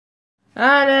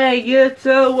Hi there,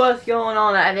 YouTube. What's going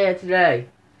on out there today?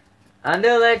 I'm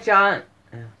gonna let y'all.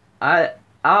 I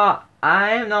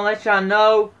am gonna let y'all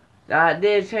know that I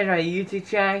did change my YouTube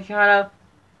channel. Kind of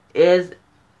is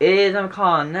I'm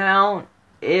calling now.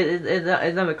 Is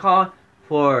gonna be called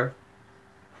for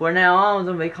now on. It's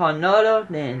gonna be called Noto.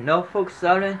 Then No Folks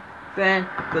Southern Fan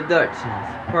Productions.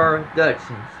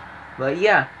 But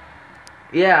yeah.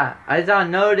 Yeah, as I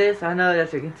noticed, I know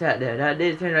that you can tell that I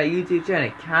did change my YouTube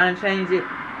channel. Kind of changed it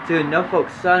to No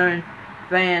Folks Southern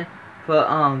Fan for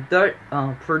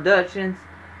Productions.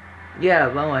 Yeah,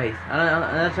 but anyways,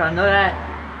 I let y'all know that.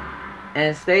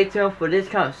 And stay tuned for this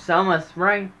coming summer,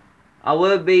 spring. I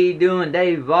will be doing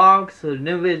daily vlogs, so the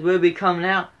new videos will be coming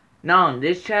out. Not on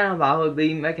this channel, but I will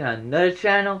be making another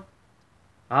channel.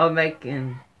 I'll be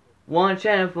making one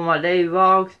channel for my daily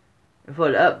vlogs and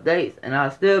for the updates, and I'll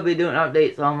still be doing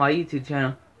updates on my YouTube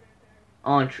channel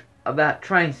on about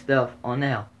train stuff on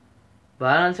now.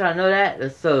 But I don't try to know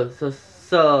that. So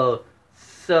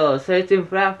stay tuned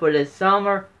for that for this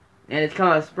summer, and it's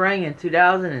coming spring in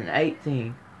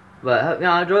 2018. But I hope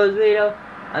y'all enjoy this video.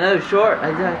 I know it's short,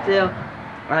 as I can tell.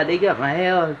 I did get my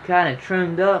hair kind of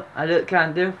trimmed up. I look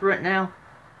kind of different now.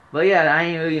 But yeah, I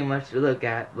ain't really much to look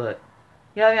at. But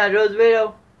yeah, I enjoyed this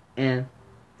video, and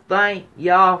thank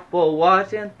y'all for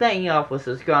watching. Thank y'all for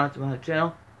subscribing to my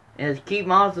channel, and just keep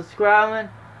on subscribing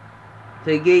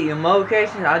to get your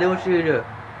notifications. I do want you to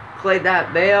click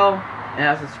that bell and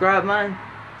that subscribe button,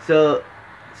 so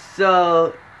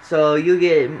you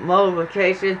get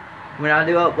notifications when I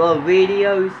do upload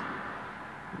videos.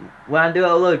 When I do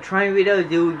upload train videos,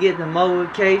 you will get the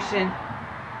notification.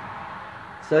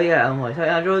 So yeah, I'm gonna tell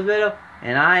you I enjoyed this video,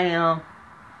 and I am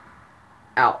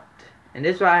out. And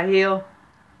this right here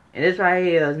is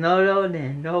no other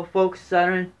than No Folks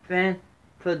Southern Fan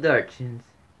Productions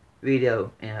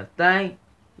video. And I thank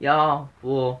y'all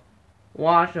for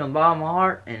watching with all my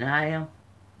heart, and I am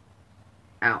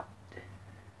out.